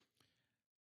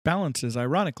Balance is,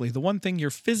 ironically, the one thing you're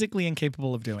physically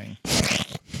incapable of doing.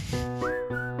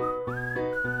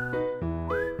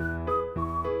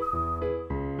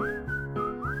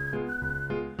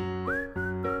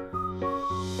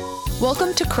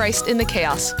 Welcome to Christ in the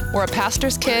Chaos, where a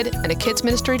pastor's kid and a kids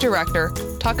ministry director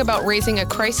talk about raising a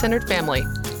Christ-centered family.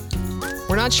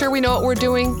 We're not sure we know what we're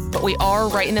doing, but we are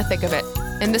right in the thick of it.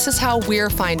 And this is how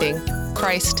we're finding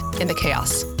Christ in the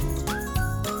chaos.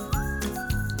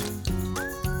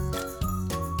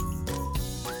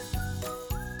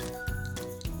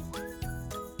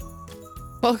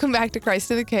 Welcome back to Christ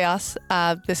in the Chaos.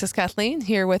 This is Kathleen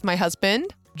here with my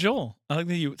husband. Joel, I like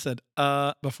that you said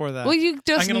before that. Well, you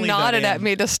just nodded at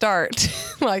me to start.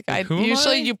 Like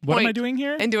you What am I point doing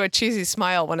here? and do a cheesy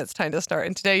smile when it's time to start.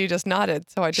 And today you just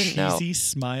nodded, so I didn't know. Cheesy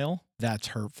smile? That's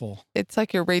hurtful. It's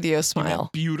like your radio You have smile. a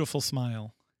beautiful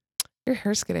smile. Your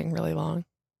hair's getting really long.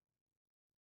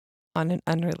 On an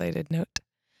unrelated note.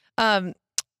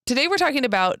 Today we're talking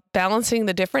about balancing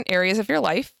the different areas of your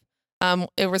life.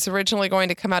 It was originally going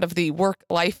to come out of the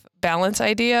work-life balance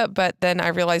idea, but then I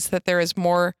realized that there is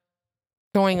more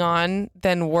going on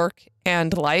than work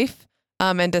and life,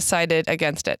 and decided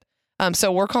against it.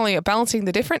 So we're calling it balancing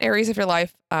the different areas of your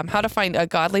life, how to find a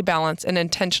godly balance and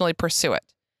intentionally pursue it.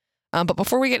 But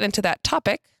before we get into that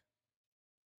topic,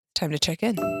 time to check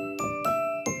in.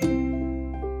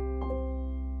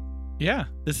 Yeah,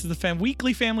 this is the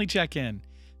weekly family check-in.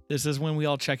 This is when we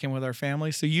all check in with our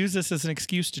family. So use this as an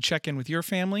excuse to check in with your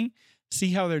family,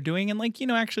 see how they're doing, and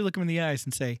actually look them in the eyes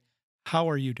and say, how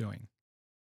are you doing?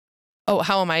 Oh,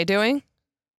 how am I doing?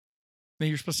 No,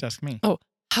 you're supposed to ask me. Oh,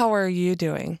 how are you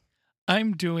doing?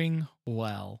 I'm doing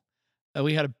well.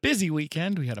 We had a busy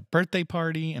weekend. We had a birthday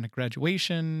party and a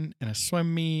graduation and a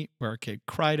swim meet where our kid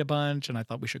cried a bunch, and I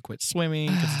thought we should quit swimming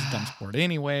because it's a dumb sport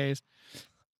anyways.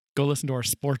 Go listen to our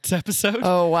sports episode.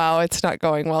 Oh, wow. It's not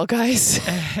going well, guys.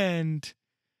 And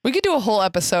we could do a whole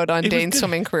episode on Dane's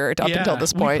swimming career up until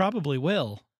this point. We probably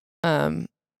will. I'm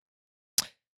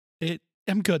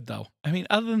good, though. I mean,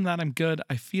 other than that, I'm good.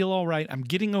 I feel all right. I'm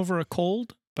getting over a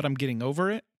cold, but I'm getting over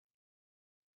it.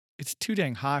 It's too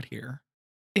dang hot here.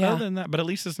 Yeah. Other than that, but at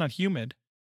least it's not humid.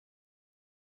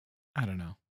 I don't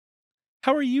know.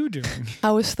 How are you doing?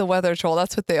 How is the weather, Joel?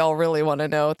 That's what they all really want to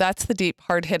know. That's the deep,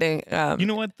 hard-hitting. You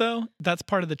know what, though? That's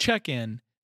part of the check-in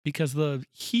because the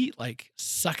heat,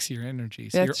 sucks your energy.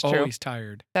 So you're always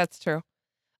tired. That's true.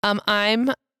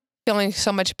 I'm feeling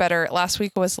so much better. Last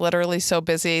week was literally so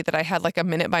busy that I had a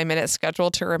minute-by-minute schedule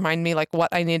to remind me what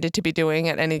I needed to be doing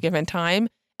at any given time.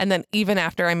 And then even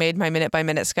after I made my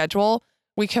minute-by-minute schedule,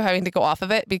 we kept having to go off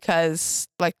of it because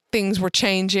things were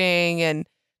changing and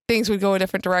things would go a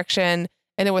different direction.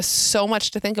 And it was so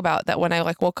much to think about that when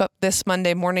I woke up this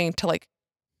Monday morning to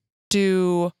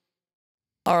do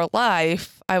our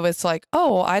life, I was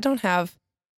oh, I don't have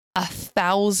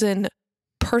 1,000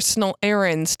 personal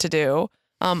errands to do.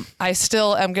 I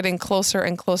still am getting closer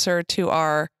and closer to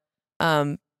our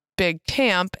big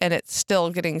camp, and it's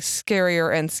still getting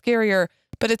scarier and scarier.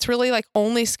 But it's really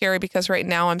only scary because right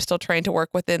now I'm still trying to work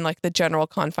within the general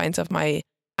confines of my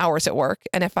hours at work.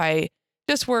 And if I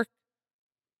just work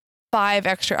 5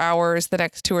 extra hours the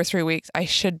next 2 or 3 weeks, I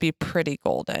should be pretty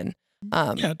golden.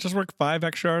 Just work 5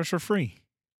 extra hours for free.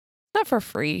 Not for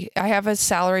free. I have a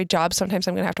salary job. Sometimes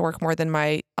I'm going to have to work more than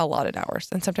my allotted hours,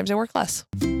 and sometimes I work less.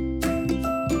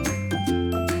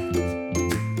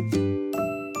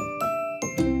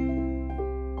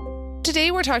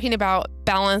 Today we're talking about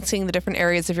balancing the different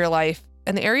areas of your life,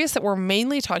 and the areas that we're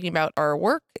mainly talking about are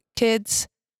work, kids,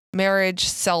 marriage,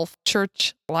 self,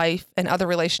 church, life, and other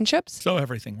relationships. So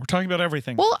everything. We're talking about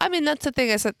everything. Well, I mean, that's the thing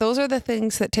is that those are the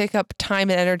things that take up time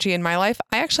and energy in my life.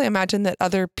 I actually imagine that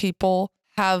other people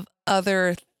have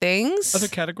other things. Other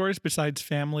categories besides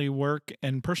family, work,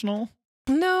 and personal?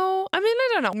 No, I mean, I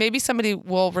don't know. Maybe somebody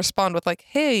will respond with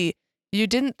hey, you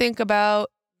didn't think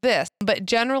about this. But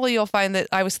generally, you'll find that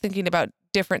I was thinking about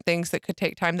different things that could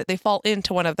take time, that they fall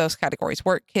into one of those categories: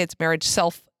 work, kids, marriage,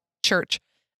 self, church,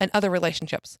 and other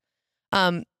relationships.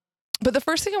 But the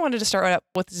first thing I wanted to start up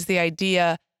with is the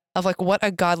idea of what a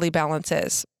godly balance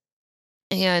is.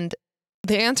 And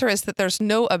the answer is that there's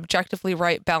no objectively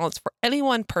right balance for any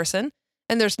one person,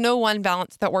 and there's no one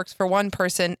balance that works for one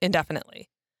person indefinitely.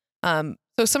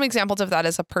 So some examples of that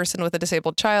is a person with a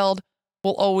disabled child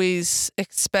will always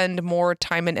expend more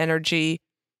time and energy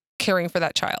caring for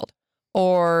that child.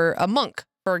 Or a monk,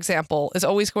 for example, is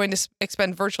always going to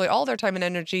expend virtually all their time and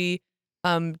energy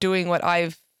doing what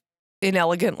I've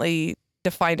inelegantly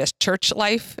defined as church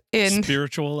life in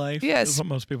spiritual life. Yes. Is what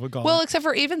most people call it. Well, except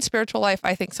for even spiritual life,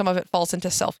 I think some of it falls into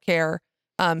self-care.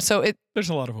 There's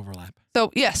a lot of overlap.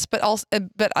 So yes, but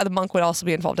the monk would also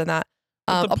be involved in that.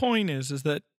 But the point is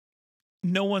that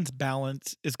no one's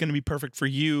balance is going to be perfect for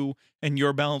you, and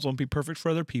your balance won't be perfect for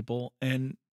other people.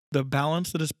 And the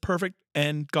balance that is perfect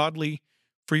and godly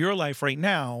for your life right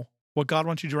now, what God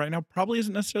wants you to do right now, probably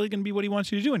isn't necessarily going to be what he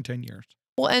wants you to do in 10 years.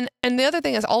 Well, and the other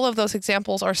thing is all of those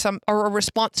examples are a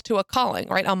response to a calling,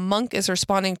 right? A monk is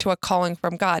responding to a calling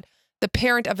from God. The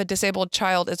parent of a disabled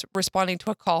child is responding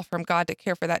to a call from God to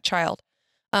care for that child.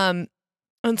 And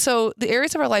so the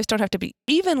areas of our lives don't have to be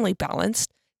evenly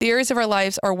balanced. The areas of our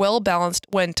lives are well balanced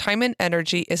when time and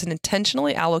energy is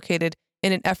intentionally allocated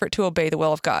in an effort to obey the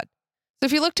will of God. So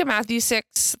if you look to Matthew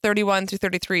 6:31 through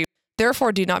 33,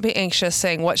 therefore do not be anxious,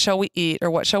 saying, what shall we eat, or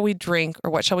what shall we drink,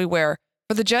 or what shall we wear?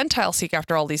 For the Gentiles seek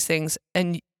after all these things,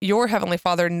 and your heavenly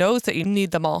Father knows that you need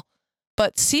them all.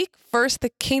 But seek first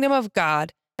the kingdom of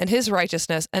God and his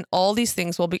righteousness, and all these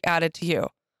things will be added to you.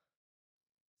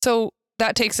 So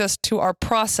that takes us to our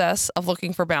process of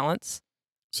looking for balance.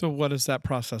 So what does that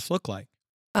process look like?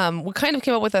 We kind of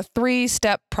came up with a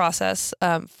 3-step process.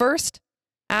 First,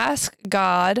 ask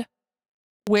God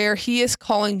where he is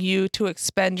calling you to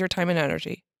expend your time and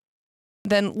energy.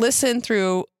 Then listen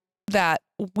through that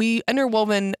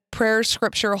interwoven prayer,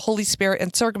 scripture, Holy Spirit,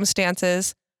 and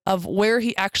circumstances of where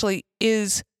he actually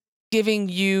is giving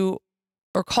you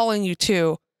or calling you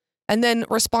to, and then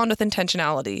respond with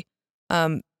intentionality.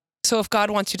 So if God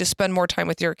wants you to spend more time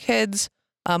with your kids,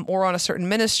 or on a certain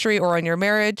ministry or on your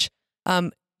marriage,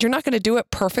 you're not going to do it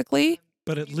perfectly.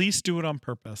 But at least do it on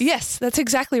purpose. Yes, that's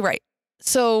exactly right.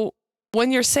 So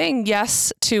when you're saying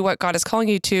yes to what God is calling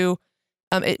you to,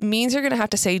 it means you're going to have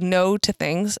to say no to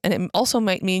things. And it also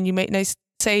might mean you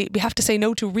have to say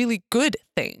no to really good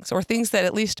things, or things that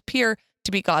at least appear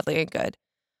to be godly and good.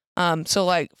 So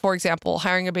like, for example,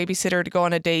 hiring a babysitter to go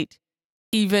on a date,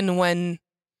 even when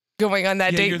going on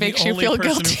that date makes you feel guilty. You're the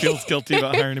only person who feels guilty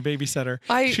about hiring a babysitter.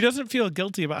 She doesn't feel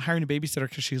guilty about hiring a babysitter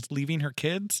because she's leaving her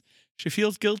kids. She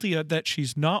feels guilty that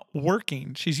she's not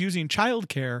working. She's using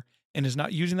childcare and is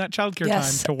not using that childcare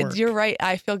time to work. You're right.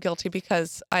 I feel guilty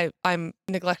because I'm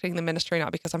neglecting the ministry,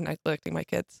 not because I'm neglecting my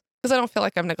kids. Because I don't feel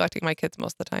like I'm neglecting my kids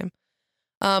most of the time.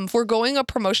 Foregoing a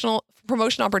promotion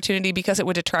opportunity because it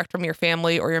would detract from your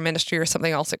family or your ministry or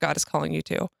something else that God is calling you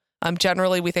to.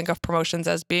 Generally, we think of promotions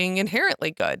as being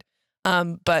inherently good.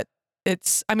 But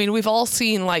we've all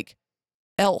seen like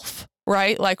Elf,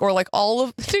 right? Or all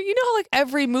of, how like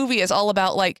every movie is all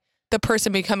about like the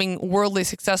person becoming worldly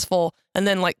successful and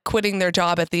then like quitting their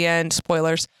job at the end,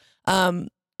 spoilers,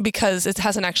 because it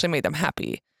hasn't actually made them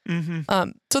happy.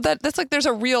 Mm-hmm. So that's like, there's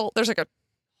like a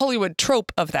Hollywood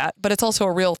trope of that, but it's also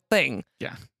a real thing.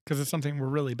 Yeah. Because it's something we're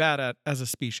really bad at as a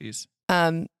species.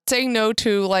 Saying no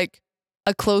to like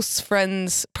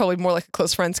probably more like a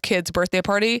close friend's kid's birthday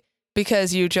party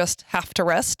because you just have to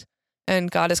rest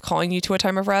and God is calling you to a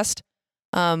time of rest.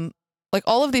 Like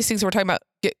all of these things we're talking about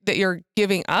that you're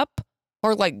giving up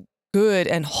are like good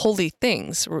and holy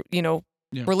things,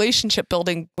 relationship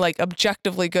building, like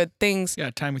objectively good things.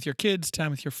 Yeah. Time with your kids,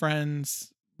 time with your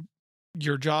friends,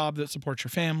 your job that supports your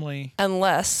family.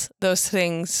 Unless those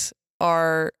things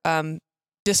are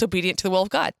disobedient to the will of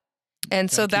God.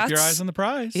 And so that's... Keep your eyes on the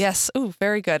prize. Yes. Ooh,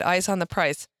 very good. Eyes on the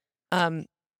prize.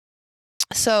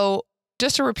 So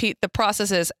just to repeat, the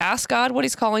process is ask God what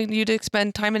he's calling you to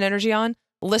expend time and energy on,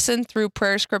 listen through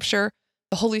prayer, scripture,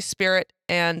 the Holy Spirit,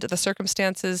 and the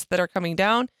circumstances that are coming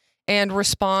down, and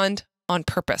respond on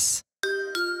purpose.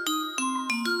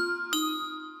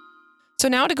 So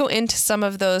now to go into some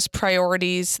of those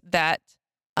priorities that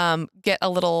get a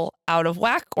little out of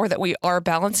whack or that we are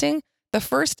balancing. The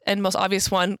first and most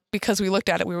obvious one, because we looked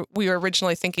at it, we were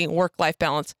originally thinking work-life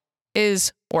balance,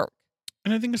 is work.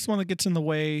 And I think it's the one that gets in the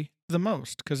way the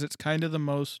most because it's kind of the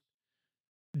most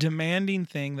demanding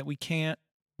thing that we can't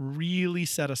really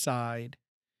set aside.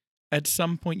 At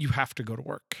some point, you have to go to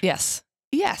work. Yes.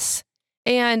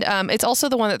 And it's also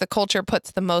the one that the culture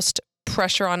puts the most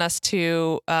pressure on us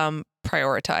to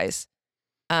prioritize.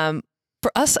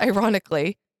 For us,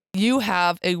 ironically, you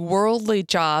have a worldly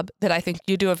job that I think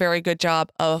you do a very good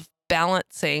job of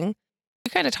balancing. We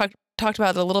kind of talked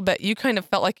about it a little bit. You kind of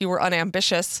felt like you were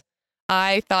unambitious.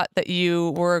 I thought that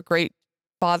you were a great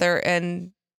father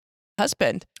and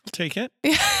husband. I'll take it.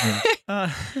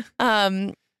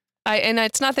 And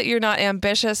it's not that you're not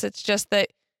ambitious. It's just that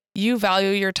you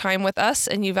value your time with us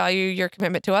and you value your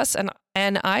commitment to us.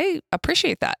 And I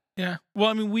appreciate that. Yeah. Well,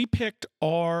 I mean, we picked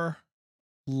our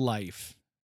life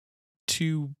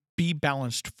to be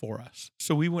balanced for us,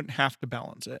 so we wouldn't have to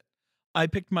balance it. I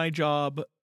picked my job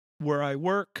where I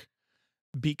work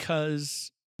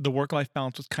because the work-life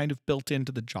balance was kind of built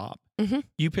into the job. Mm-hmm.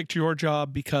 You picked your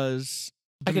job because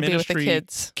I could be with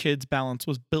the kids balance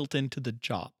was built into the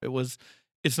job.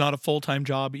 It's not a full-time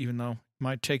job, even though it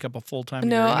might take up a full-time of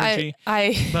your energy.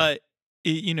 But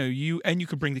you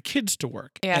could bring the kids to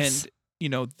work. Yes.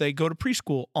 And they go to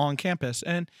preschool on campus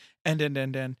and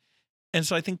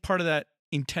so I think part of that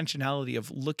intentionality of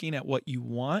looking at what you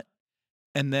want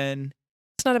and then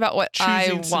it's not about what I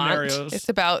want. Scenarios. It's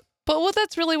about well,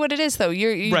 that's really what it is, though.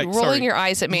 You're Right, rolling your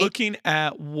eyes at me. Looking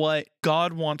at what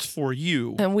God wants for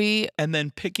you and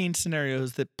then picking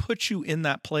scenarios that put you in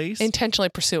that place. Intentionally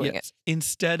pursuing it.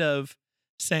 Instead of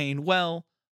saying, well,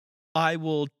 I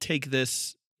will take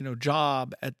this,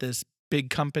 job at this big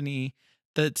company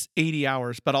that's 80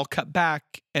 hours, but I'll cut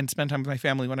back and spend time with my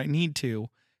family when I need to,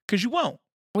 because you won't.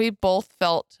 We both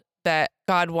felt that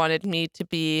God wanted me to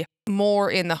be more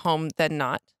in the home than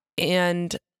not.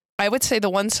 And I would say the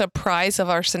one surprise of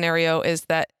our scenario is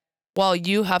that while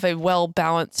you have a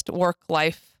well-balanced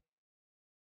work-life,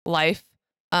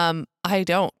 I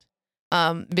don't.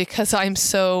 Because I'm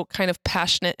so kind of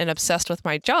passionate and obsessed with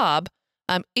my job,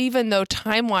 even though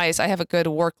time-wise I have a good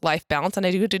work-life balance and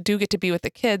I do get to be with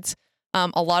the kids,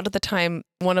 a lot of the time,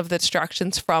 one of the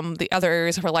distractions from the other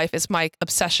areas of our life is my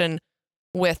obsession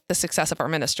with the success of our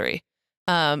ministry.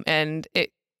 And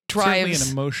it drives...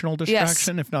 Certainly an emotional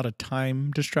distraction, if not a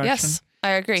time distraction. Yes,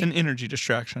 I agree. It's an energy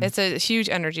distraction. It's a huge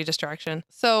energy distraction.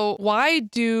 So why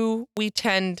do we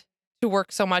tend to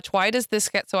work so much? Why does this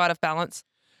get so out of balance?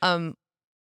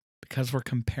 Because we're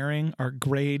comparing our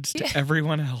grades to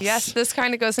everyone else. Yes, this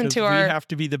kind of goes into we have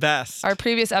to be the best. Our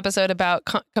previous episode about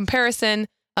comparison,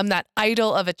 that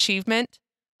idol of achievement.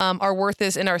 Our worth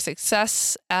is in our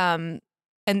success and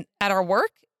at our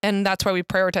work, and that's why we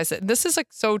prioritize it. This is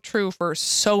so true for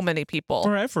so many people.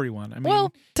 For everyone. I mean,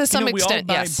 well, to some extent,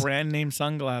 we all buy brand name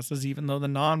sunglasses, even though the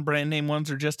non-brand name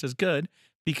ones are just as good,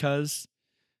 because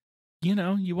you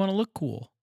want to look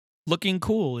cool. Looking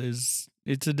cool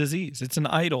it's a disease. It's an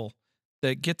idol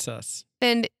that gets us.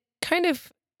 And kind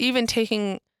of even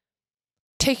taking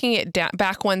it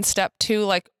back one step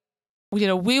too,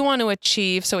 we want to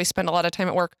achieve, so we spend a lot of time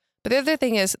at work. But the other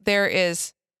thing is there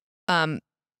is, this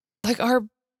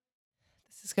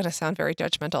is going to sound very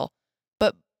judgmental,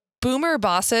 but boomer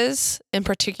bosses in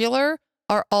particular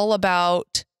are all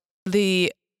about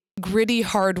the gritty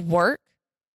hard work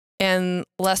and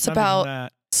less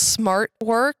about smart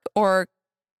work or,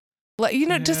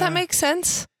 does that make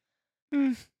sense?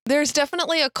 Mm. There's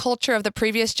definitely a culture of the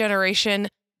previous generation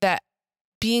that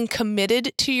being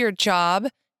committed to your job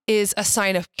is a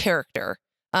sign of character.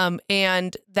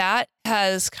 And that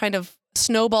has kind of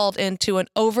snowballed into an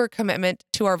overcommitment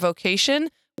to our vocation,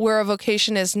 where a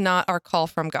vocation is not our call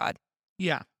from God.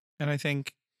 Yeah. And I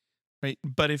think, right,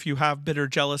 but if you have bitter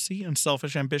jealousy and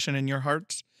selfish ambition in your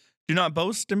hearts, do not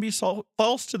boast and be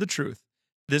false to the truth.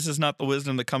 This is not the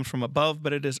wisdom that comes from above,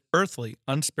 but it is earthly,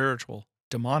 unspiritual,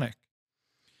 demonic.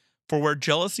 For where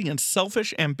jealousy and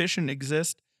selfish ambition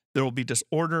exist, there will be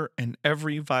disorder in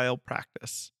every vile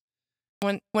practice.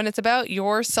 When it's about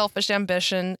your selfish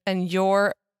ambition and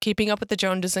your keeping up with the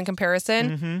Joneses in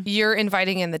comparison, you're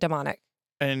inviting in the demonic.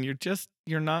 And it's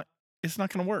not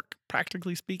going to work.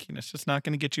 Practically speaking, it's just not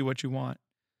going to get you what you want.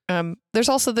 There's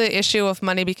also the issue of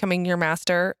money becoming your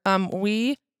master.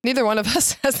 Neither one of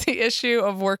us has the issue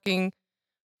of working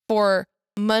for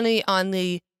money on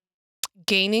the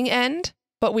gaining end,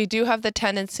 but we do have the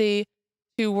tendency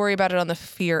to worry about it on the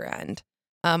fear end.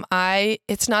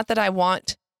 It's not that I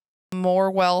want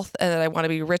more wealth and that I want to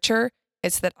be richer.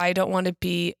 It's that I don't want to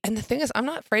be, and the thing is, I'm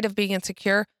not afraid of being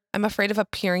insecure. I'm afraid of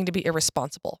appearing to be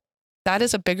irresponsible. That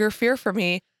is a bigger fear for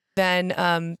me than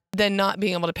not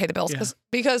being able to pay the bills.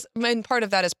 Because part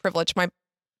of that is privilege.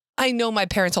 I know my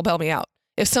parents will bail me out.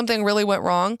 If something really went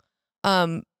wrong,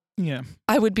 I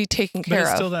would be taken care of. But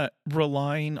it's still that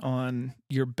relying on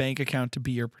your bank account to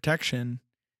be your protection,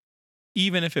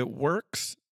 even if it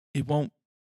works, it won't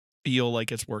feel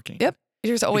like it's working. Yep.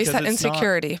 There's always that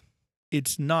insecurity.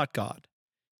 It's not God.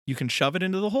 You can shove it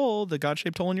into the hole, the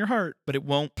God-shaped hole in your heart, but it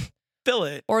won't fill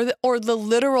it. Or the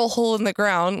literal hole in the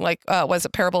ground, was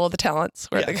it Parable of the Talents,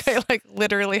 where the guy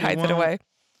literally hides it away.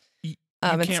 You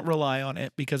can't rely on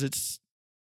it because it's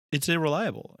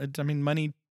irreliable.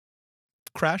 Money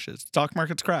crashes. Stock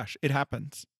markets crash. It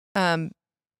happens. And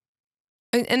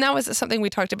that was something we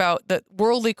talked about, that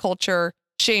worldly culture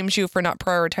shames you for not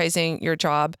prioritizing your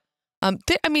job.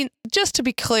 Just to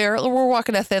be clear, we're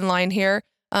walking a thin line here.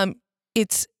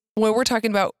 It's when we're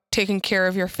talking about taking care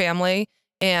of your family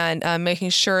and making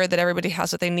sure that everybody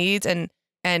has what they need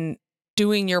and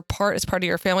doing your part as part of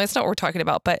your family. It's not what we're talking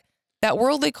about, but that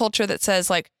worldly culture that says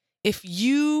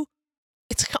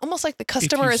it's almost like the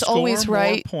customer is always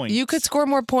right. You could score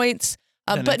more points.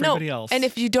 than But no, everybody else. and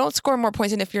if you don't score more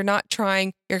points and if you're not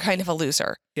trying, you're kind of a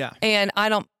loser. Yeah. And I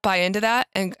don't buy into that.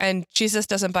 And Jesus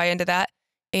doesn't buy into that.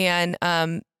 And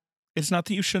It's not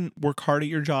that you shouldn't work hard at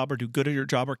your job or do good at your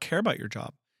job or care about your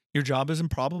job. Your job is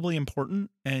probably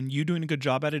important, and you doing a good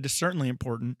job at it is certainly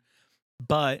important,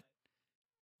 but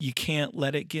you can't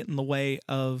let it get in the way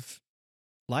of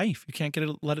life. You can't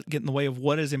let it get in the way of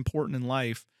what is important in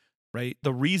life, right?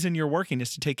 The reason you're working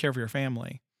is to take care of your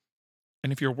family.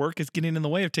 And if your work is getting in the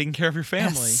way of taking care of your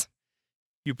family, yes.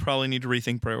 you probably need to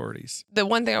rethink priorities. The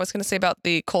one thing I was going to say about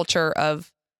the culture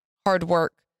of hard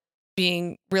work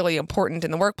being really important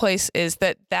in the workplace is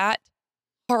that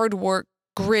hard work,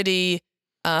 gritty,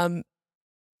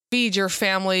 feed your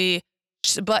family,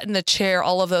 butt in the chair,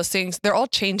 all of those things, they're all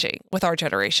changing with our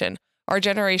generation. Our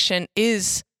generation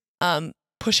is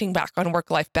pushing back on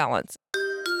work-life balance.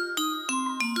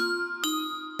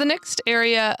 The next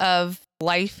area of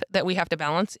life that we have to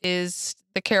balance is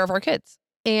the care of our kids.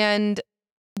 And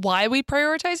why we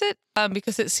prioritize it?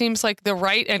 Because it seems like the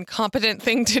right and competent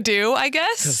thing to do, I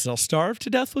guess. Because they'll starve to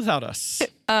death without us.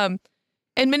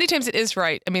 And many times it is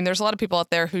right. I mean, there's a lot of people out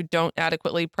there who don't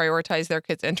adequately prioritize their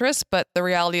kids' interests, but the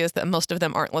reality is that most of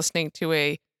them aren't listening to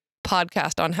a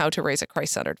podcast on how to raise a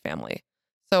Christ-centered family.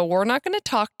 So we're not going to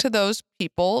talk to those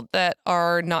people that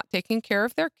are not taking care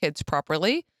of their kids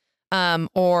properly,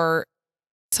 or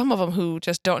some of them who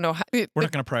just don't know how. We're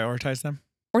not going to prioritize them.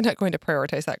 We're not going to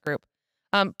prioritize that group.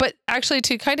 But actually,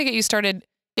 to kind of get you started,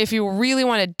 if you really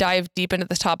want to dive deep into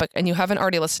this topic and you haven't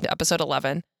already listened to episode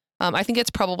 11, I think it's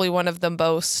probably one of the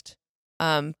most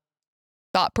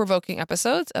thought-provoking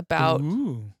episodes about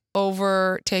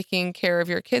over taking care of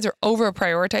your kids or over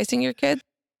prioritizing your kids.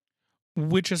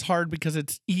 Which is hard because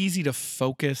it's easy to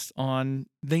focus on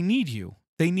they need you.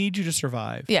 They need you to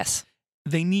survive. Yes.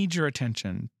 They need your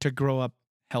attention to grow up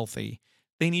healthy.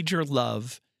 They need your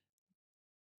love.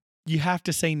 You have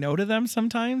to say no to them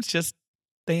sometimes. Just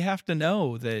they have to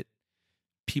know that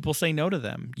people say no to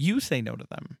them. You say no to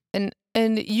them.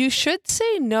 And you should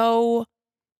say no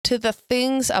to the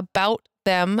things about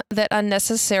them that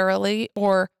unnecessarily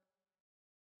or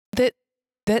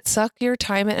that suck your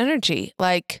time and energy,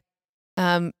 like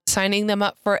signing them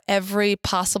up for every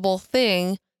possible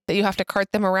thing that you have to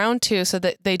cart them around to so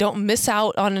that they don't miss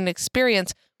out on an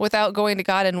experience without going to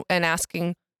God and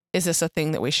asking, is this a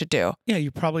thing that we should do? Yeah,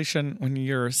 you probably shouldn't when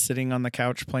you're sitting on the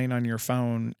couch playing on your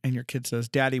phone and your kid says,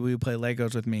 Daddy, will you play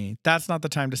Legos with me? That's not the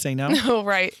time to say no. No,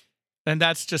 right. And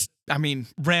that's just,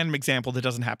 random example that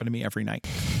doesn't happen to me every night.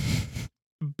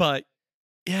 But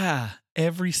yeah,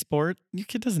 every sport, your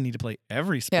kid doesn't need to play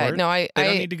every sport. Yeah, no, they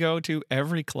don't need to go to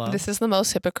every club. This is the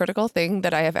most hypocritical thing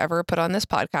that I have ever put on this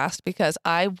podcast because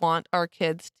I want our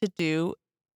kids to do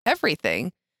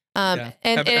everything. And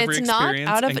it's not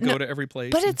out of go to every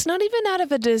place. But it's not even out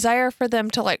of a desire for them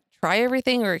to like try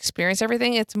everything or experience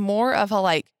everything. It's more of a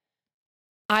like,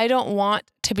 I don't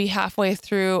want to be halfway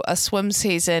through a swim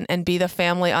season and be the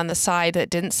family on the side that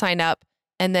didn't sign up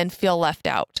and then feel left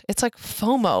out. It's like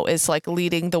FOMO is like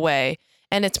leading the way,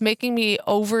 and it's making me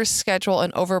overschedule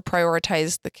and over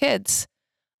prioritize the kids.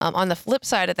 On the flip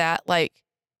side of that, like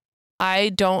I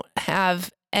don't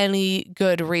have any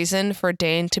good reason for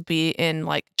Dane to be in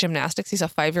like gymnastics. He's a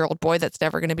 5-year-old boy that's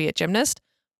never going to be a gymnast,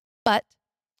 but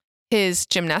his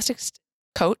gymnastics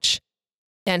coach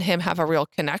and him have a real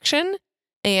connection.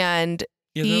 And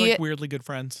yeah, they're like weirdly good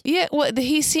friends. Yeah, well,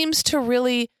 he seems to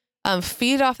really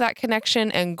feed off that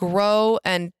connection and grow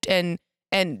and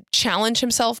challenge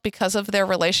himself because of their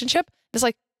relationship. It's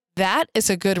like that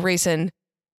is a good reason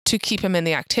to keep him in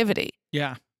the activity.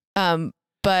 Yeah.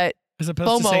 But as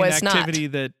opposed FOMO to is an activity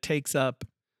that takes up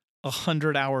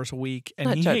 100 hours a week,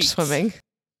 and he hates swimming.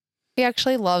 He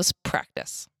actually loves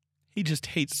practice. He just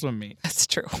hates swim meets. That's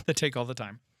true. That take all the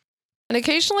time. And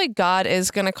occasionally God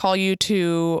is going to call you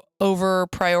to not over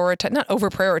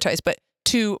prioritize, but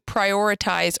to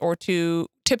prioritize or to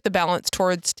tip the balance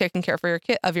towards taking care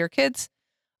of your kids.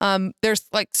 There's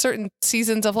like certain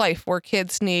seasons of life where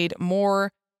kids need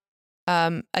more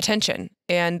attention,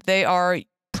 and they are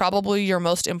probably your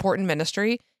most important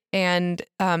ministry. And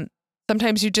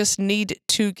sometimes you just need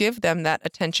to give them that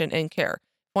attention and care.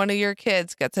 One of your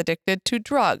kids gets addicted to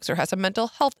drugs or has a mental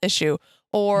health issue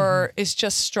or is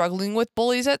just struggling with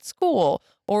bullies at school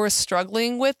or is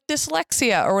struggling with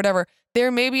dyslexia or whatever.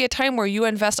 There may be a time where you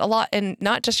invest a lot in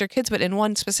not just your kids, but in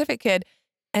one specific kid,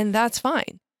 and that's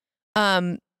fine.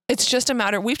 It's just a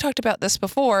matter, we've talked about this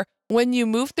before, when you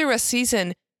move through a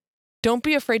season, don't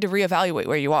be afraid to reevaluate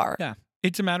where you are. Yeah.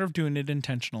 It's a matter of doing it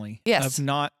intentionally. Yes. Of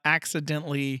not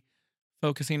accidentally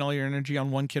focusing all your energy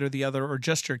on one kid or the other or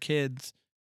just your kids.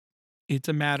 It's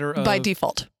a matter by of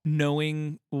default.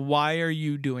 knowing, why are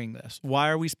you doing this? Why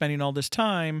are we spending all this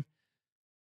time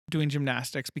doing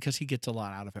gymnastics? Because he gets a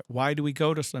lot out of it. Why do we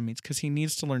go to swim meets? Because he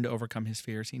needs to learn to overcome his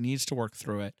fears. He needs to work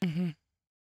through it. Mm-hmm.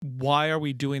 Why are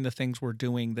we doing the things we're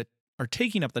doing that are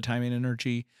taking up the time and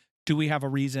energy? Do we have a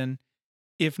reason?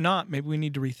 If not, maybe we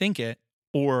need to rethink it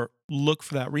or look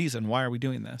for that reason. Why are we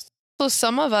doing this? So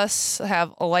some of us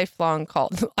have a lifelong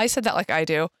call. I said that like I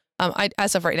do.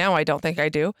 As of right now, I don't think I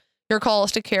do. Your call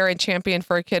is to care and champion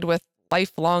for a kid with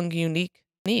lifelong unique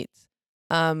needs.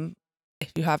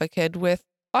 If you have a kid with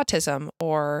autism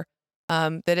or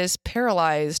that is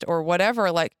paralyzed or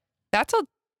whatever, like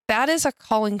that is a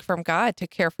calling from God to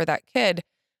care for that kid.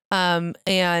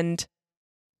 And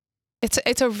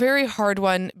it's a very hard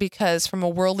one because from a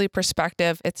worldly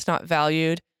perspective, it's not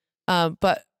valued.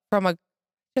 But from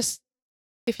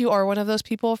if you are one of those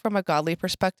people, from a godly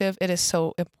perspective, it is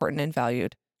so important and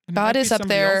valued. And it God might be is up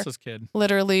somebody there else's kid.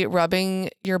 literally rubbing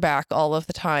your back all of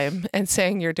the time and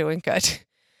saying you're doing good.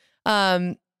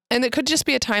 And it could just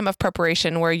be a time of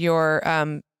preparation where you're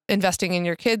investing in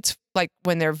your kids, like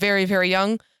when they're very, very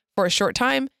young for a short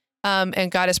time.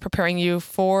 And God is preparing you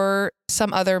for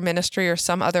some other ministry or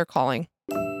some other calling.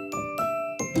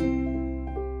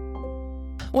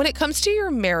 When it comes to your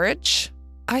marriage,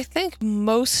 I think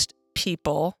most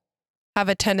people have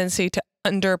a tendency to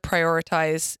under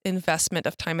prioritize investment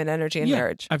of time and energy in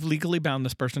marriage. I've legally bound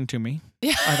this person to me.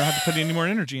 Yeah. I don't have to put any more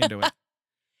energy into it.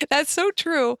 That's so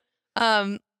true.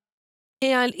 And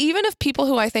even if people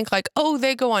who I think like, oh,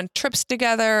 they go on trips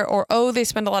together or, oh, they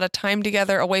spend a lot of time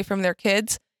together away from their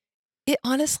kids, it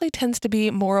honestly tends to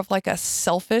be more of like a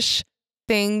selfish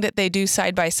thing that they do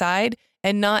side by side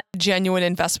and not genuine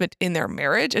investment in their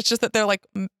marriage. It's just that they're like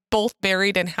both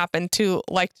married and happen to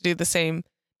like to do the same.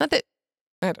 Not that,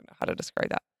 I don't know how to describe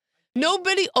that.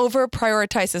 Nobody over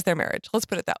prioritizes their marriage. Let's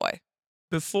put it that way.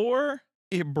 Before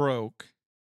it broke,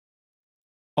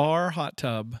 our hot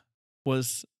tub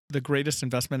was the greatest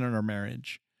investment in our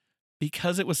marriage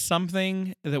because it was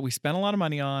something that we spent a lot of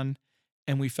money on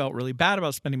and we felt really bad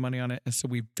about spending money on it. And so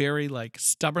we very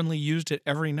stubbornly used it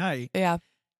every night. Yeah.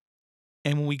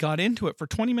 And when we got into it for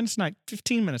 20 minutes a night,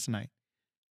 15 minutes a night,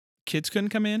 kids couldn't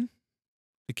come in.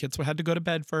 The kids had to go to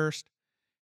bed first.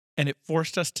 And it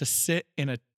forced us to sit in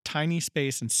a tiny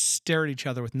space and stare at each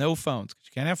other with no phones because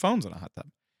you can't have phones in a hot tub.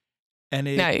 And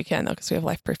Now you can though because we have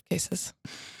life briefcases.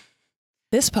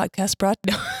 This podcast brought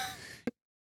no.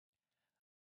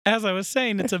 As I was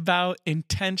saying, it's about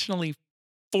intentionally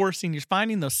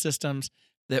finding those systems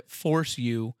that force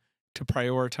you to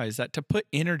prioritize that, to put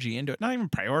energy into it, not even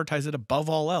prioritize it above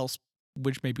all else,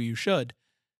 which maybe you should,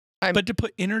 but to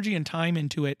put energy and time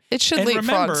into it. It should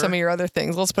leapfrog some of your other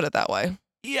things. Let's put it that way.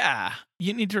 Yeah.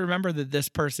 You need to remember that this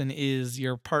person is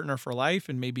your partner for life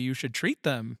and maybe you should treat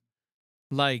them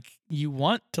like you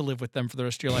want to live with them for the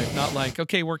rest of your life, not like,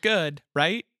 okay, we're good,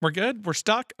 right? We're good. We're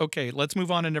stuck. Okay, let's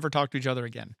move on and never talk to each other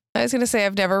again. I was going to say,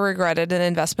 I've never regretted an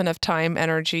investment of time,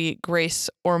 energy, grace,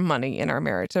 or money in our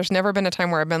marriage. There's never been a time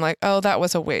where I've been like, oh, that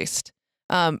was a waste.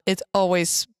 It's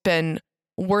always been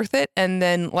worth it. And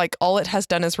then all it has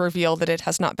done is reveal that it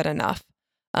has not been enough.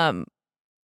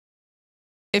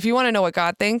 If you want to know what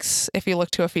God thinks, if you look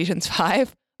to Ephesians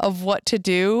 5 of what to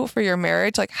do for your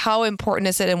marriage, like how important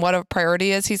is it and what a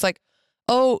priority is, he's like,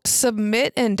 oh,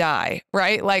 submit and die,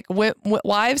 right? Like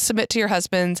wives, submit to your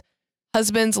husbands.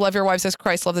 Husbands, love your wives as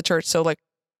Christ loved the church. So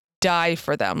die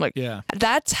for them. Yeah.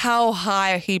 That's how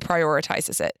high he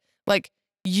prioritizes it. I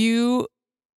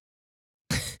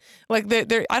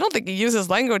don't think he uses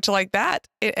language like that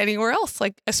anywhere else,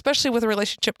 especially with a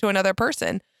relationship to another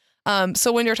person.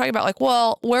 So when you're talking about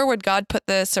well, where would God put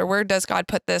this or where does God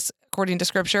put this according to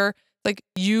scripture?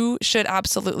 You should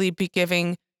absolutely be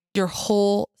giving your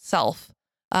whole self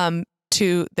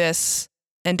to this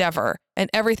endeavor and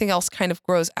everything else kind of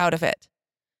grows out of it.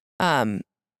 And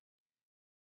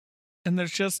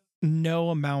there's just no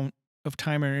amount of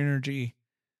time or energy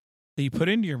that you put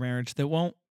into your marriage that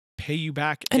won't pay you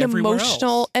back everywhere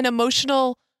else. And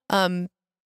emotional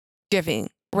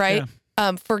giving, right?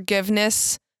 Yeah.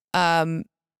 Forgiveness, acts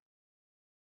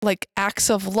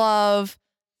of love,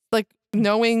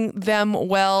 knowing them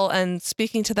well and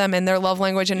speaking to them in their love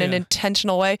language in an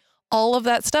intentional way. All of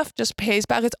that stuff just pays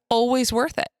back. It's always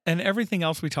worth it. And everything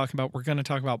else we talk about, we're going to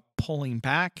talk about pulling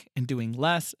back and doing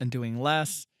less and doing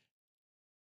less.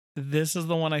 This is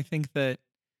the one I think that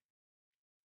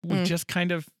we just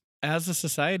kind of, as a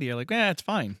society, are like, it's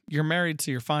fine. You're married,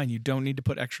 so you're fine. You don't need to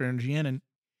put extra energy in. And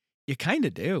you kind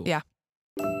of do. Yeah.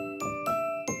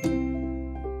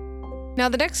 Now,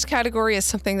 the next category is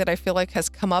something that I feel like has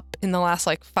come up in the last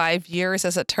 5 years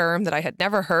as a term that I had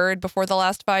never heard before the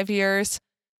last 5 years,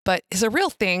 but is a real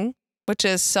thing, which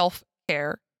is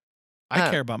self-care.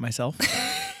 I care about myself.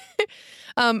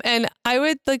 And I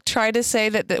would try to say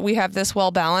that we have this well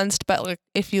balanced, but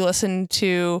if you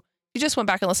just went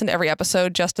back and listened to every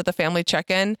episode just at the family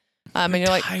check-in, and you're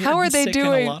like, how are they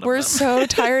doing? We're so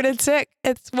tired and sick.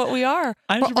 It's what we are.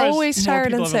 We're always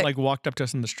tired and sick. People haven't walked up to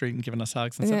us in the street and given us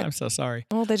hugs and said, I'm so sorry.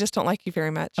 Well, they just don't like you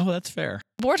very much. Oh, that's fair.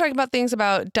 But we're talking about things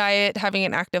about diet, having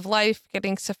an active life,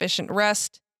 getting sufficient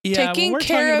rest, taking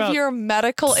care of your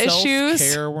medical issues.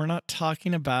 Self-care, we're not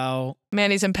talking about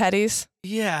manis and petties.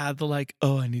 Yeah,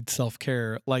 I need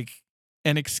self-care. Like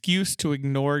an excuse to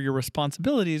ignore your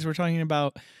responsibilities. We're talking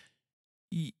about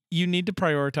you need to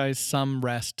prioritize some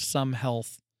rest, some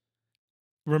health.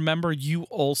 Remember, you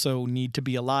also need to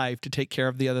be alive to take care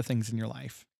of the other things in your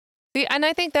life. And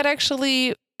I think that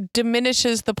actually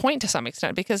diminishes the point to some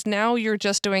extent, because now you're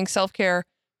just doing self-care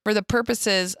for the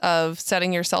purposes of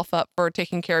setting yourself up for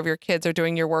taking care of your kids or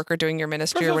doing your work or doing your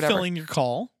ministry or whatever. Fulfilling your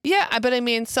call. Yeah, but I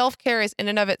mean, self-care is in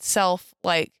and of itself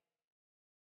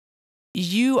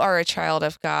you are a child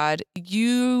of God.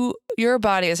 Your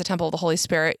body is a temple of the Holy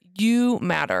Spirit. You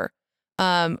matter.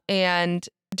 And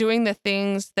doing the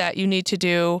things that you need to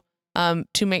do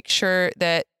to make sure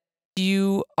that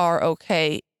you are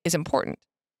okay is important.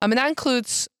 And that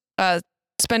includes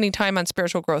spending time on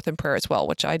spiritual growth and prayer as well,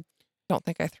 which I don't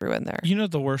think I threw in there. You know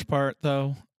the worst part,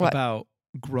 though, about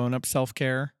grown-up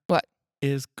self-care? What?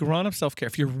 Is grown-up self-care,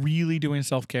 if you're really doing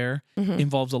self-care,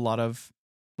 involves a lot of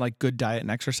good diet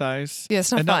and exercise. Yeah,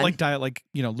 it's not and fun. Not diet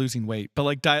losing weight,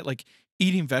 but diet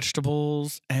eating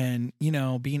vegetables and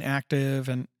being active,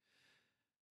 and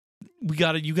you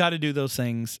got to do those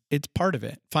things. It's part of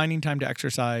it. Finding time to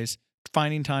exercise,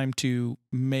 finding time to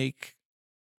make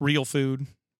real food.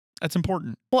 That's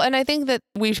important. Well, and I think that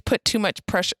we've put too much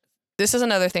pressure. This is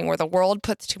another thing where the world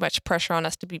puts too much pressure on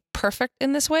us to be perfect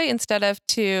in this way instead of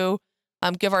to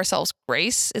give ourselves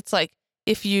grace. It's like,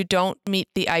 if you don't meet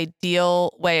the ideal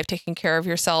way of taking care of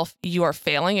yourself, you are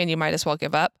failing and you might as well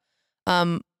give up.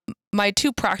 My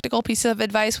two practical pieces of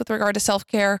advice with regard to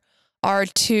self-care are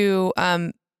to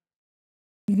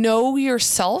know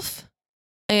yourself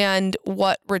and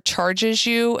what recharges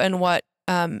you and what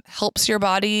helps your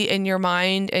body and your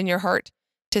mind and your heart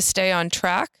to stay on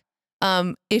track.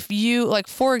 If you,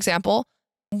 for example,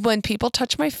 when people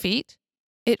touch my feet,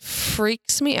 it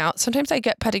freaks me out. Sometimes I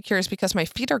get pedicures because my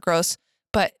feet are gross,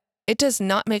 but it does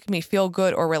not make me feel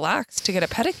good or relaxed to get a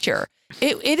pedicure.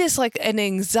 It is like an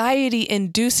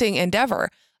anxiety-inducing endeavor.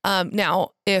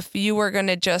 Now, if you were going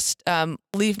to just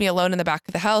leave me alone in the back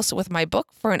of the house with my book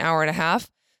for an hour and a half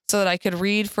so that I could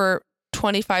read for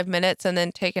 25 minutes and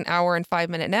then take an hour and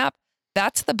 5-minute nap,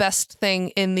 that's the best thing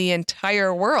in the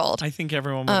entire world. I think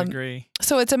everyone would agree.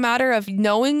 So it's a matter of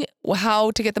knowing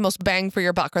how to get the most bang for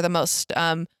your buck or the most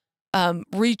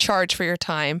recharge for your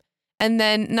time, and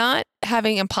then not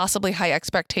having impossibly high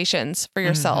expectations for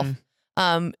yourself.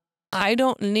 I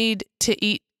don't need to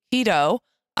eat keto.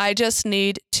 I just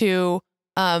need to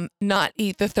not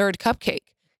eat the third cupcake.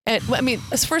 And I mean,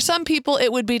 for some people,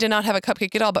 it would be to not have a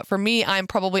cupcake at all. But for me, I'm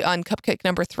probably on cupcake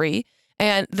number 3.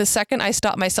 And the second I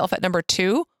stop myself at number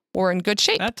 2, we're in good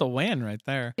shape. That's a win right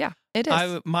there. Yeah, it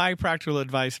is. My practical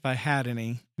advice, if I had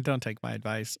any, don't take my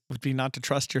advice, would be not to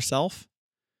trust yourself.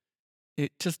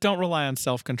 Just don't rely on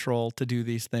self-control to do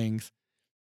these things.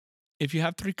 If you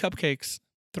have 3 cupcakes,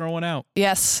 throw one out.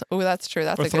 Yes. Oh, that's true.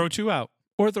 Or throw 2 out.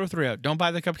 Or throw 3 out. Don't buy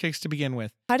the cupcakes to begin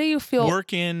with. How do you feel?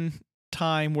 Work in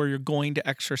time where you're going to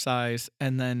exercise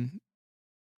and then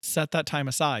set that time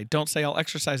aside. Don't say, I'll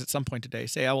exercise at some point today.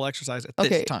 Say, I will exercise at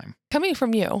this time. Coming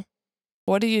from you,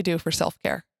 what do you do for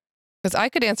self-care? Because I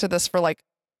could answer this for I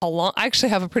actually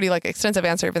have a pretty extensive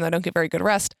answer, even though I don't get very good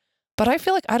rest. But I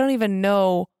feel like I don't even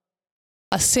know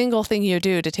a single thing you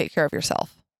do to take care of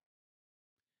yourself.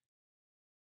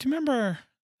 Do you remember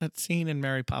that scene in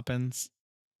Mary Poppins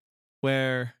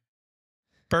where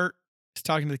Bert is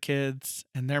talking to the kids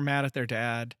and they're mad at their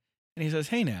dad? And he says,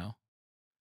 hey now,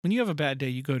 when you have a bad day,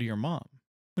 you go to your mom.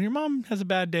 When your mom has a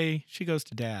bad day, she goes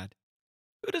to dad.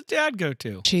 Who does dad go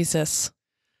to? Jesus.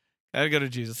 I go to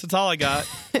Jesus. That's all I got.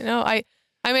 No, I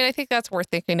mean, I think that's worth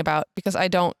thinking about because I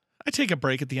take a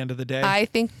break at the end of the day. I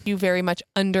think you very much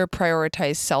under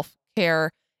prioritize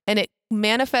self-care, and it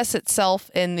manifests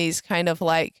itself in these kind of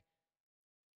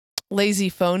lazy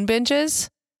phone binges.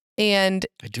 And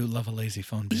I do love a lazy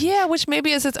phone binge. Yeah, which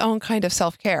maybe is its own kind of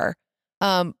self-care.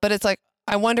 But it's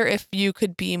I wonder if you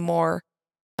could be more,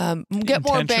 get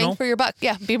more bang for your buck.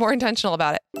 Yeah, be more intentional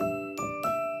about it.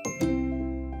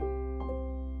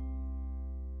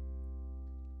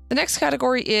 The next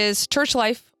category is church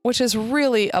life, which is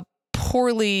really a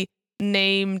poorly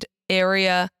named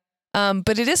area.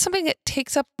 But it is something that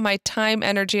takes up my time,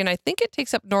 energy, and I think it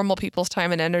takes up normal people's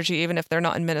time and energy, even if they're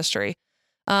not in ministry.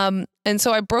 And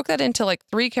so I broke that into like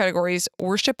 3 categories: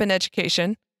 worship and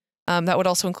education. That would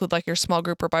also include like your small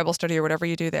group or Bible study or whatever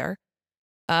you do there.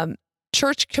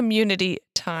 Church community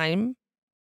time,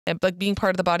 and like being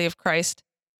part of the body of Christ,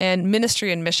 and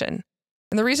ministry and mission.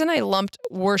 And the reason I lumped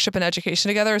worship and education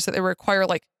together is that they require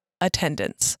like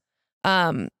attendance.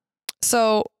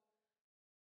 So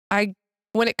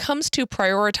when it comes to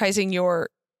prioritizing your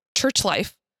church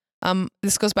life,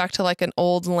 this goes back to like an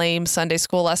old lame Sunday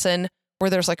school lesson where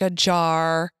there's like a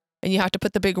jar and you have to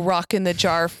put the big rock in the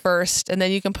jar first, and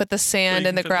then you can put the sand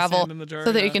and the gravel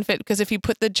so that you can fit. Because if you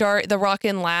put the rock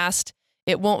in last,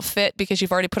 it won't fit because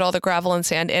you've already put all the gravel and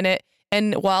sand in it.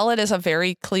 And while it is a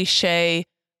very cliche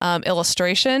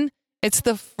illustration, it's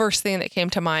the first thing that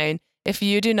came to mind. If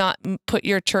you do not put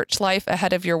your church life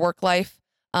ahead of your work life,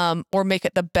 or make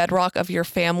it the bedrock of your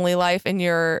family life and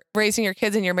your raising your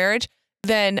kids and your marriage,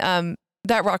 then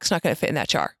that rock's not going to fit in that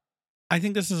jar. I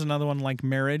think this is another one like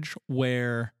marriage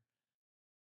where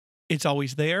it's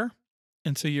always there.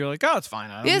 And so you're like, oh, it's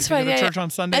fine. I don't need to go to church on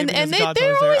Sunday because God's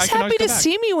they're always there. always happy to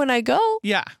see me when I go.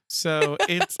 Yeah. So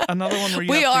it's another one where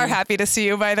we are happy to see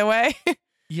you, by the way.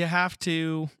 You have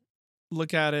to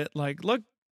look at it like, look,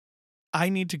 I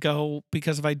need to go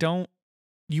because if I don't,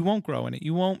 you won't grow in it.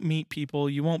 You won't meet people.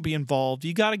 You won't be involved.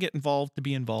 You got to get involved to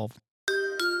be involved.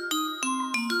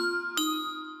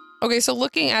 Okay, so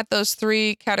looking at those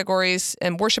 3 categories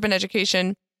and worship and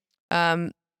education,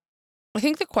 I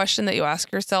think the question that you ask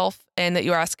yourself and that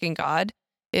you're asking God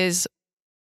is,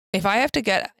 if I have to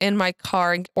get in my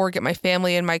car or get my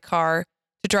family in my car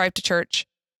to drive to church,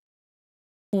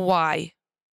 why?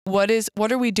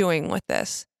 What are we doing with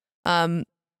this?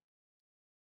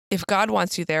 If God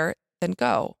wants you there, then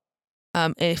go.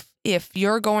 If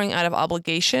you're going out of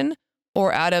obligation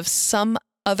or out of some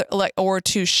other, like, or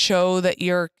to show that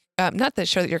you're not to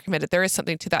show that you're committed, there is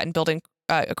something to that in building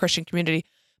a Christian community.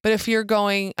 But if you're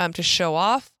going to show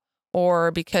off,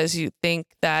 or because you think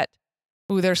that,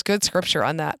 there's good scripture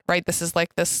on that, right? This is like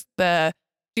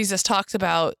Jesus talks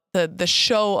about the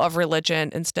show of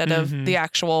religion instead of the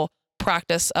actual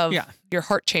practice of your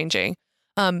heart changing.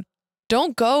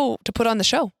 Don't go to put on the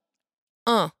show.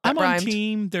 I'm on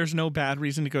team. There's no bad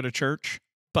reason to go to church,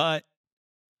 but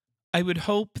I would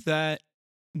hope that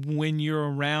when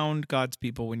you're around God's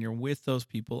people, when you're with those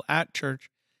people at church,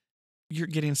 you're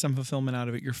getting some fulfillment out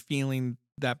of it. You're feeling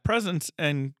that presence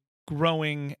and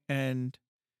growing and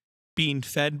being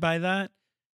fed by that.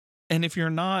 And if you're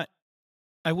not,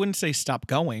 I wouldn't say stop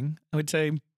going. I would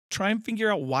say try and figure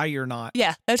out why you're not.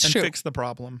 Yeah, that's true. And fix the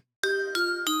problem.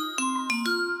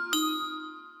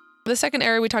 The second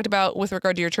area we talked about with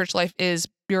regard to your church life is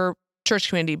your church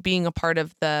community, being a part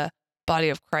of the body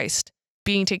of Christ,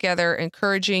 being together,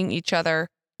 encouraging each other.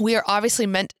 We are obviously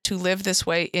meant to live this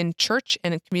way in church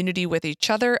and in community with each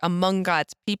other among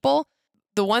God's people.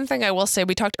 The one thing I will say,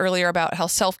 we talked earlier about how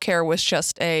self-care was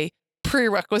just a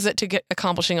prerequisite to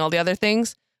accomplishing all the other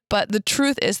things. But the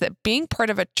truth is that being part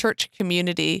of a church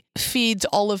community feeds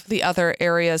all of the other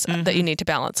areas that you need to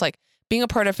balance. Like being a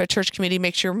part of a church community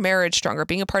makes your marriage stronger.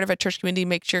 Being a part of a church community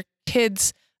makes your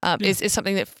kids is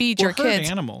something that feeds your kids.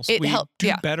 Animals. We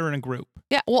do better in a group.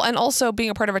 Yeah. Well, and also being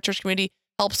a part of a church community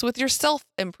helps with your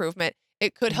self-improvement.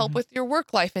 It could help with your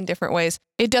work life in different ways.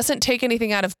 It doesn't take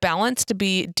anything out of balance to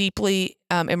be deeply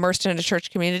immersed in a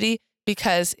church community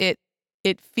because it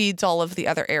feeds all of the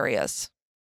other areas.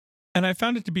 And I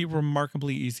found it to be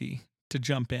remarkably easy to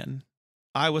jump in.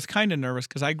 I was kind of nervous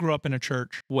because I grew up in a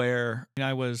church where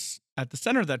I was at the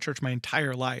center of that church my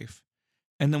entire life.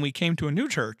 And then we came to a new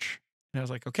church and I was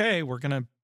like, okay, we're going to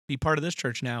be part of this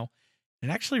church now.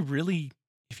 And actually really,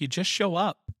 if you just show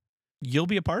up, you'll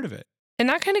be a part of it. And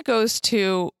that kind of goes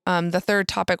to the third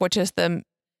topic, which is the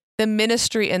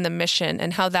ministry and the mission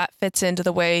and how that fits into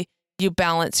the way you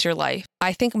balance your life.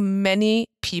 I think many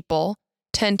people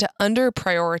tend to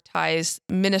under-prioritize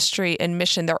ministry and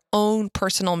mission, their own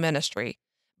personal ministry,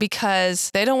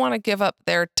 because they don't want to give up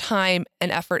their time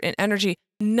and effort and energy,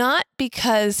 not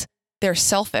because they're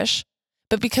selfish,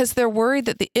 but because they're worried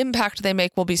that the impact they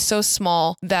make will be so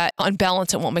small that on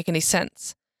balance it won't make any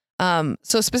sense.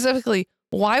 So specifically,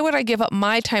 why would I give up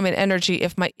my time and energy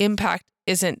if my impact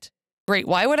isn't great?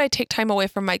 Why would I take time away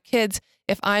from my kids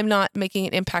if I'm not making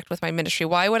an impact with my ministry?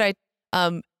 Why would I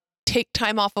take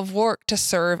time off of work to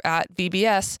serve at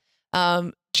VBS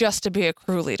just to be a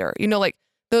crew leader? You know, like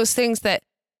those things that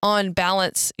on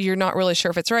balance, you're not really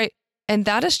sure if it's right. And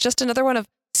that is just another one of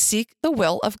seek the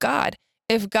will of God.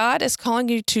 if God is calling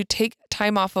you to take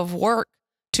time off of work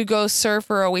to go serve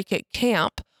for a week at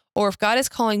camp, or if God is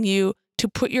calling you to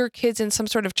put your kids in some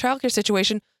sort of childcare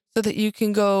situation so that you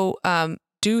can go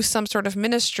do some sort of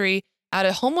ministry at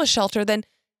a homeless shelter, then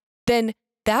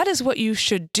that is what you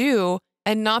should do,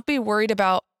 and not be worried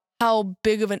about how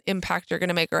big of an impact you're going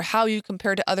to make or how you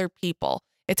compare to other people.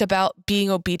 It's about being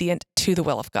obedient to the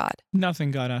will of God.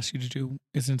 Nothing God asks you to do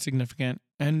is insignificant,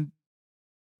 and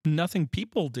nothing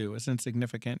people do is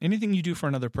insignificant. Anything you do for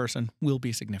another person will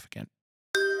be significant.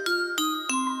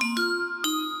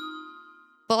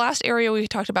 The last area we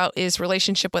talked about is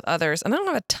relationship with others. And I don't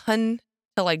have a ton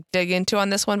to dig into on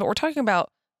this one, but we're talking about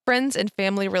friends and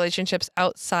family relationships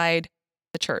outside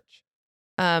the church.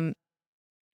 We're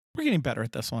getting better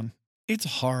at this one. It's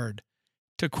hard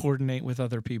to coordinate with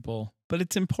other people, but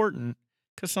it's important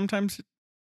because sometimes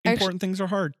important things are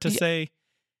hard to say.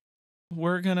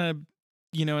 We're going to,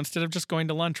 instead of just going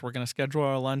to lunch, we're going to schedule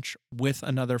our lunch with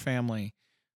another family.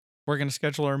 We're going to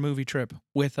schedule our movie trip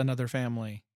with another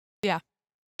family. Yeah.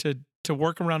 To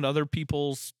work around other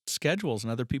people's schedules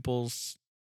and other people's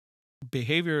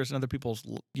behaviors and other people's,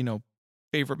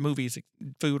 favorite movies,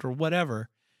 food, or whatever.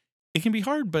 It can be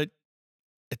hard, but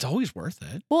it's always worth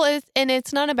it. Well,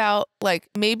 it's not about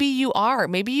maybe you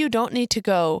don't need to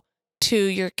go to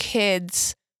your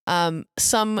kids,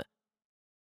 some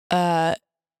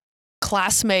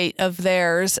classmate of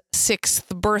theirs 6th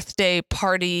birthday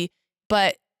party.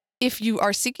 But if you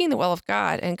are seeking the will of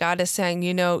God and God is saying,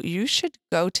 you should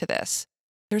go to this,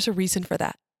 there's a reason for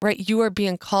that, right? You are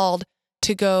being called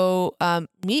to go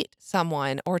meet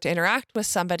someone or to interact with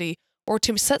somebody or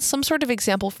to set some sort of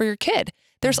example for your kid.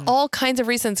 There's all kinds of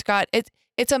reasons, God.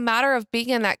 It's a matter of being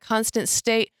in that constant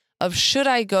state of, should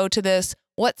I go to this?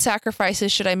 What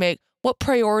sacrifices should I make? What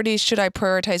priorities should I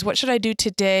prioritize? What should I do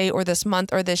today or this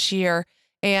month or this year?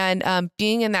 And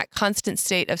being in that constant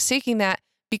state of seeking that,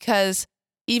 because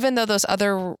even though those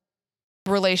other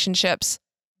relationships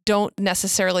don't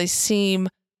necessarily seem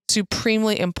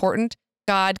supremely important,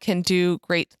 God can do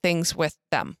great things with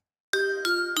them.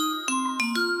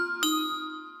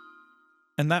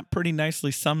 And that pretty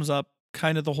nicely sums up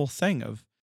kind of the whole thing of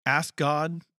ask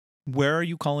God, where are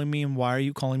you calling me and why are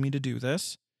you calling me to do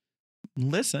this?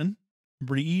 Listen,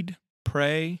 read,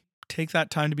 pray, take that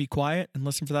time to be quiet and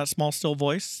listen for that small, still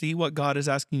voice. See what God is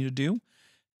asking you to do,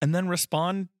 and then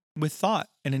respond with thought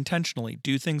and intentionally.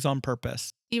 Do things on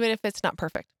purpose. Even if it's not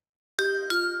perfect.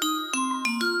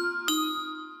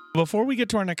 Before we get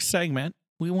to our next segment,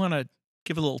 we want to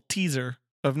give a little teaser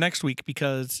of next week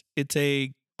because it's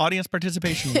a audience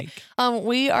participation week.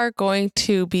 We are going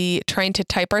to be trying to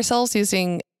type ourselves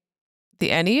using the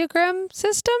Enneagram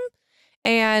system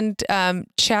and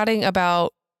chatting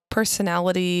about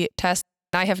personality tests.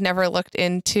 I have never looked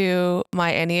into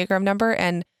my Enneagram number,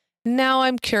 and now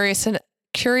I'm curious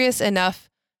enough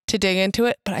to dig into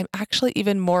it, but I'm actually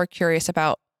even more curious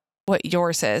about what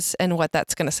yours is and what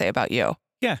that's going to say about you.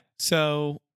 Yeah.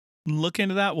 So look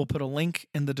into that. We'll put a link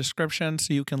in the description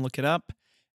so you can look it up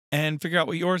and figure out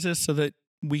what yours is so that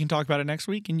we can talk about it next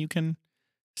week and you can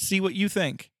see what you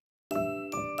think.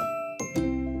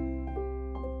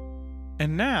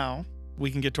 And now we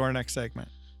can get to our next segment.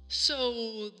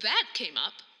 So that came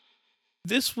up.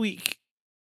 This week,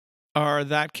 our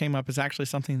that came up is actually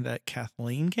something that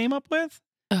Kathleen came up with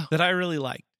that I really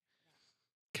liked.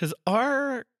 Because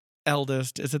our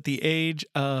eldest is at the age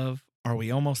of, are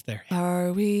we almost there yet?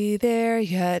 Are we there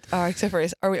yet? Except for,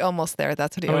 are we almost there?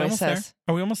 That's what he always says.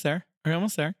 Are we almost there? Are we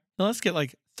almost there? Now let's get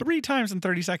 3 times in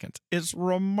 30 seconds. It's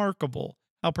remarkable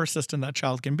how persistent that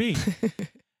child can be.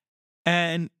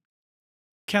 And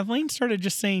Kathleen started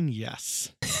just saying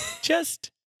yes.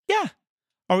 Yeah.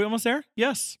 Are we almost there?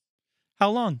 Yes.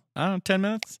 How long? I don't know, 10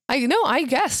 minutes? I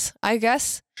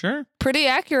guess. Sure. Pretty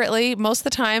accurately. Most of the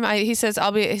time, he says,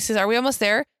 are we almost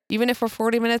there? Even if we're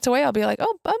 40 minutes away, I'll be like,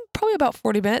 oh, I'm probably about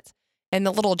 40 minutes. And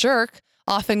the little jerk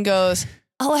often goes,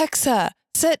 Alexa,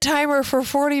 set timer for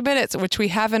 40 minutes, which we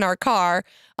have in our car,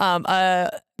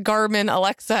 Garmin,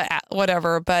 Alexa,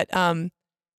 whatever. But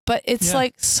it's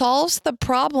solves the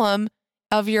problem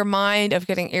of your mind of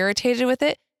getting irritated with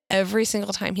it. Every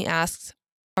single time he asks,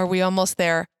 are we almost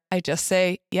there? I just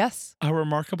say yes. A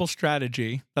remarkable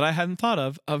strategy that I hadn't thought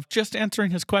of just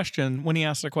answering his question when he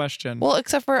asked a question. Well,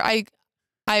 except for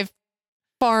I've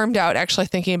farmed out actually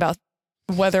thinking about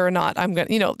whether or not I'm going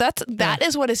to, that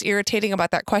is what is irritating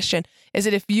about that question, is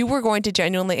that if you were going to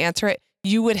genuinely answer it,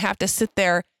 you would have to sit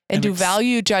there and do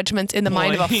value judgments in the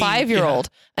mind of a 5-year-old.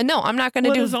 And no, I'm not going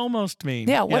to do. What does almost mean?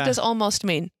 Yeah. What does almost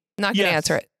mean? Not going to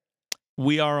answer it.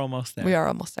 We are almost there. We are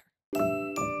almost there.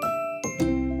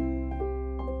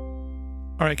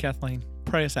 All right, Kathleen,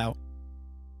 pray us out.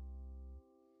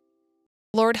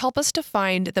 Lord, help us to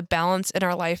find the balance in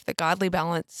our life, the godly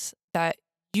balance that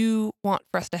you want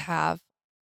for us to have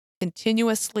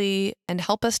continuously, and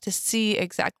help us to see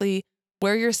exactly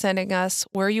where you're sending us,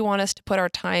 where you want us to put our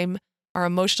time, our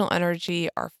emotional energy,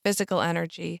 our physical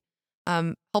energy.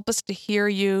 Help us to hear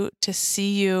you, to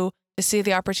see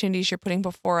the opportunities you're putting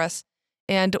before us.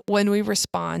 And when we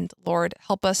respond, Lord,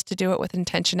 help us to do it with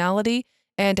intentionality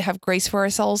and to have grace for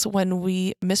ourselves when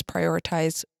we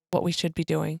misprioritize what we should be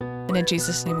doing. And in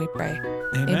Jesus' name we pray.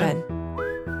 Amen.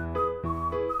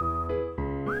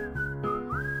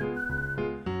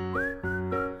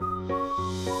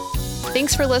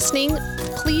 Thanks for listening.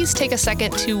 Please take a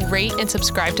second to rate and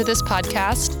subscribe to this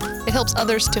podcast. It helps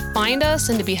others to find us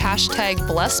and to be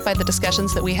 #blessed by the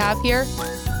discussions that we have here.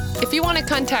 If you want to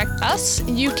contact us,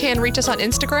 you can reach us on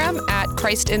Instagram at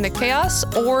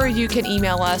ChristInTheChaos, or you can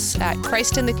email us at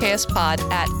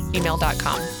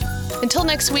ChristinTheChaospod@gmail.com. Until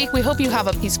next week, we hope you have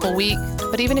a peaceful week.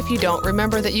 But even if you don't,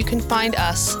 remember that you can find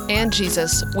us and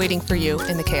Jesus waiting for you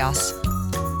in the chaos.